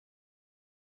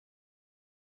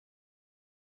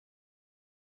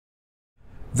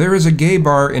There is a gay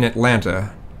bar in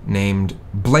Atlanta named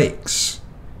Blake's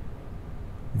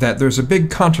that there's a big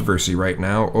controversy right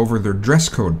now over their dress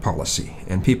code policy,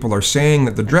 and people are saying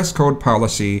that the dress code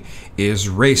policy is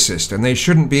racist and they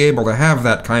shouldn't be able to have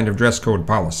that kind of dress code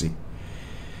policy.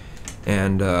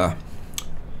 And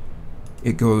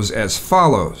it goes as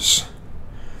follows.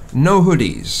 No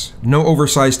hoodies, no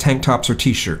oversized tank tops or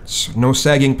t-shirts, no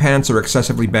sagging pants or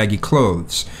excessively baggy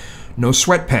clothes, no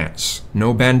sweatpants,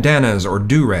 no bandanas or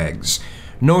do-rags,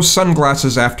 no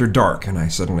sunglasses after dark, and I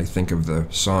suddenly think of the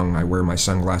song I Wear My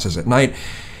Sunglasses at Night,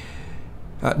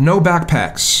 no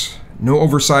backpacks, no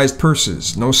oversized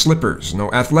purses, no slippers,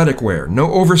 no athletic wear,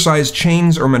 no oversized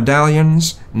chains or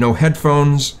medallions, no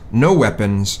headphones, no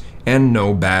weapons, and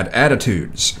no bad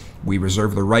attitudes. We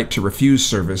reserve the right to refuse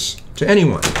service to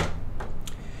anyone.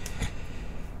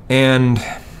 And,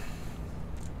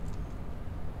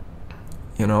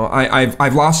 you know,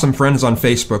 I've lost some friends on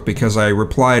Facebook because I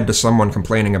replied to someone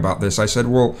complaining about this. I said,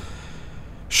 well,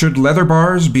 should leather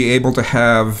bars be able to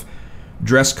have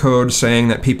dress code saying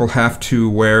that people have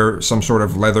to wear some sort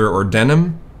of leather or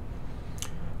denim?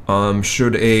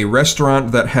 Should a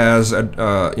restaurant that has,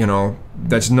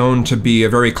 that's known to be a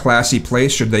very classy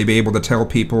place, should they be able to tell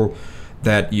people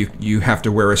that you have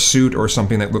to wear a suit or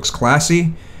something that looks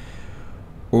classy?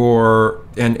 Or,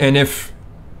 and if,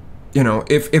 you know,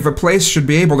 if a place should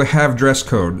be able to have dress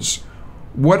codes,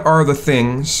 what are the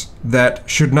things that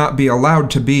should not be allowed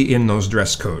to be in those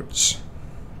dress codes?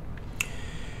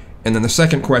 And then the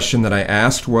second question that I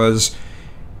asked was,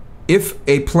 if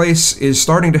a place is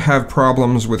starting to have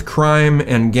problems with crime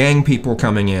and gang people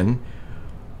coming in,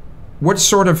 what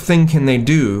sort of thing can they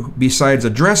do besides a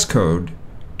dress code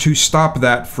to stop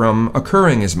that from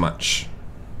occurring as much?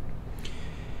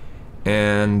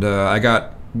 And I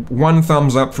got one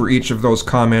thumbs up for each of those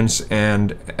comments,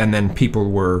 and then people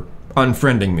were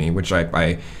unfriending me, which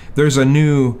there's a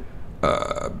new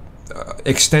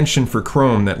extension for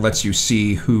Chrome that lets you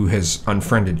see who has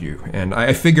unfriended you, and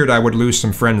I figured I would lose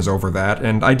some friends over that,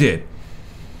 and I did,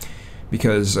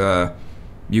 because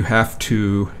you have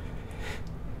to.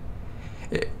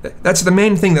 That's the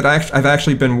main thing that I've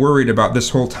actually been worried about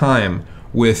this whole time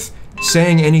with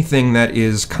saying anything that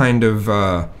is kind of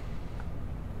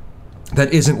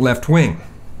that isn't left-wing.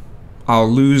 I'll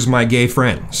lose my gay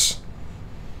friends,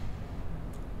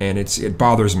 and it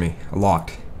bothers me a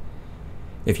lot.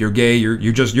 If you're gay,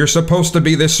 you're supposed to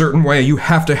be this certain way. You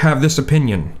have to have this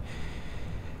opinion,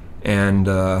 and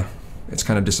it's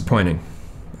kind of disappointing.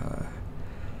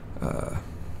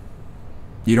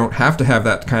 You don't have to have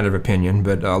that kind of opinion,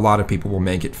 but a lot of people will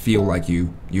make it feel like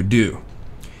you do.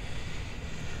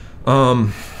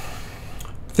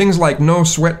 Things like no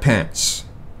sweatpants.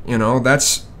 You know,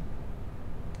 that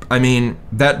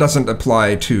doesn't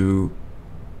apply to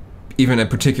even a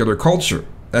particular culture.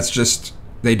 That's just,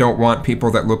 they don't want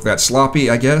people that look that sloppy,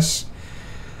 I guess.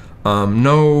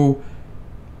 The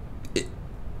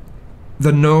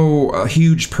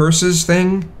huge purses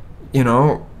thing, you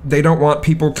know, they don't want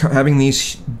people having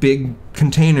these big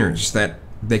containers that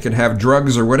they could have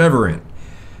drugs or whatever in.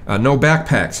 No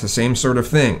backpacks, the same sort of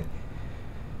thing.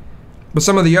 But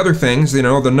some of the other things, you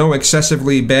know, the no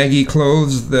excessively baggy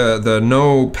clothes, the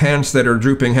no pants that are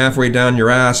drooping halfway down your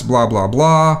ass, blah, blah,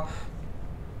 blah.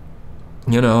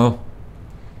 You know,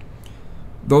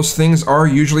 those things are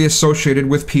usually associated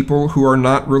with people who are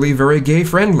not really very gay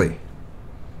friendly.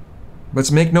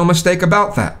 Let's make no mistake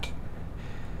about that.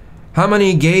 How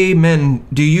many gay men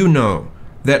do you know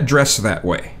that dress that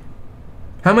way?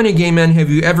 How many gay men have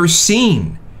you ever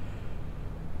seen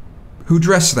who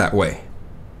dress that way?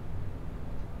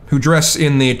 Who dress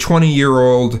in the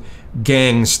 20-year-old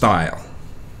gang style?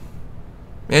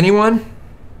 Anyone?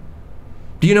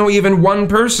 Do you know even one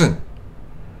person?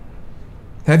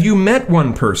 Have you met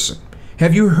one person?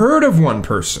 Have you heard of one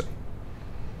person?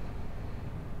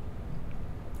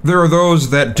 There are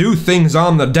those that do things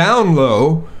on the down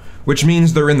low, which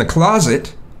means they're in the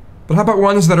closet. But how about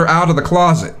ones that are out of the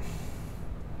closet?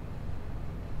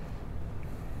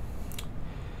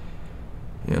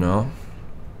 You know?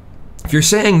 If you're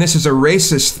saying this is a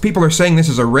racist, people are saying this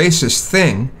is a racist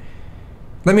thing,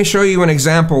 let me show you an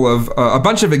example of, a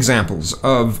bunch of examples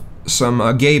of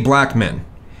some gay black men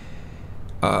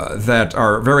that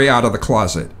are very out of the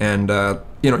closet. And,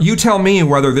 you know, you tell me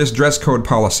whether this dress code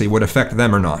policy would affect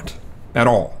them or not, at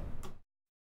all.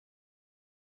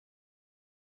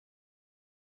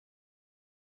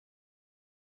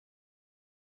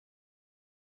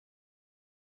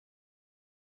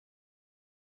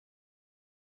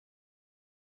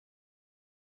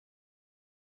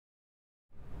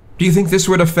 Do you think this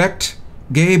would affect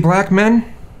gay black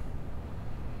men?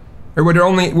 Or would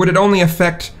it only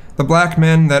affect the black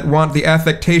men that want the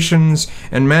affectations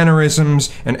and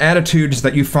mannerisms and attitudes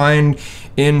that you find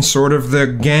in sort of the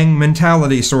gang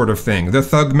mentality sort of thing, the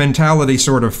thug mentality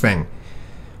sort of thing,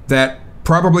 that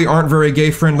probably aren't very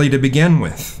gay friendly to begin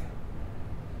with?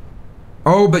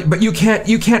 Oh, but you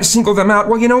can't single them out.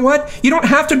 Well, you know what? You don't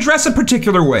have to dress a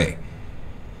particular way.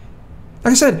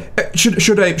 Like I said,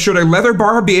 should a leather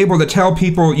bar be able to tell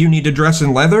people you need to dress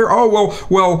in leather? Oh,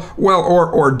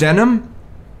 or denim?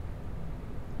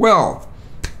 Well,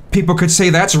 people could say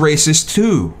that's racist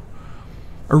too.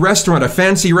 A restaurant, a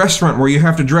fancy restaurant where you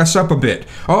have to dress up a bit.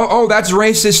 Oh, that's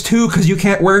racist too because you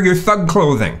can't wear your thug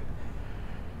clothing.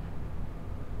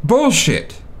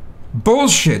 Bullshit.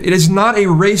 Bullshit. It is not a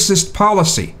racist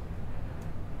policy.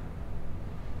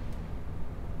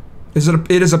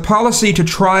 It is a policy to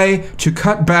try to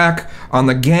cut back on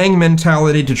the gang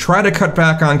mentality, to try to cut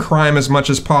back on crime as much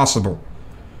as possible.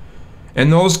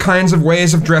 And those kinds of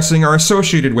ways of dressing are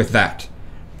associated with that.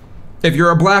 If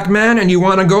you're a black man and you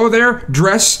want to go there,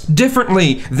 dress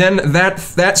differently than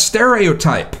that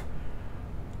stereotype.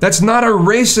 That's not a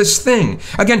racist thing.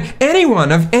 Again,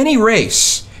 anyone of any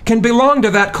race can belong to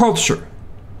that culture.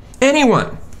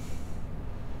 Anyone.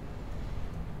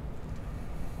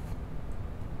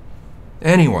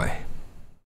 Anyway.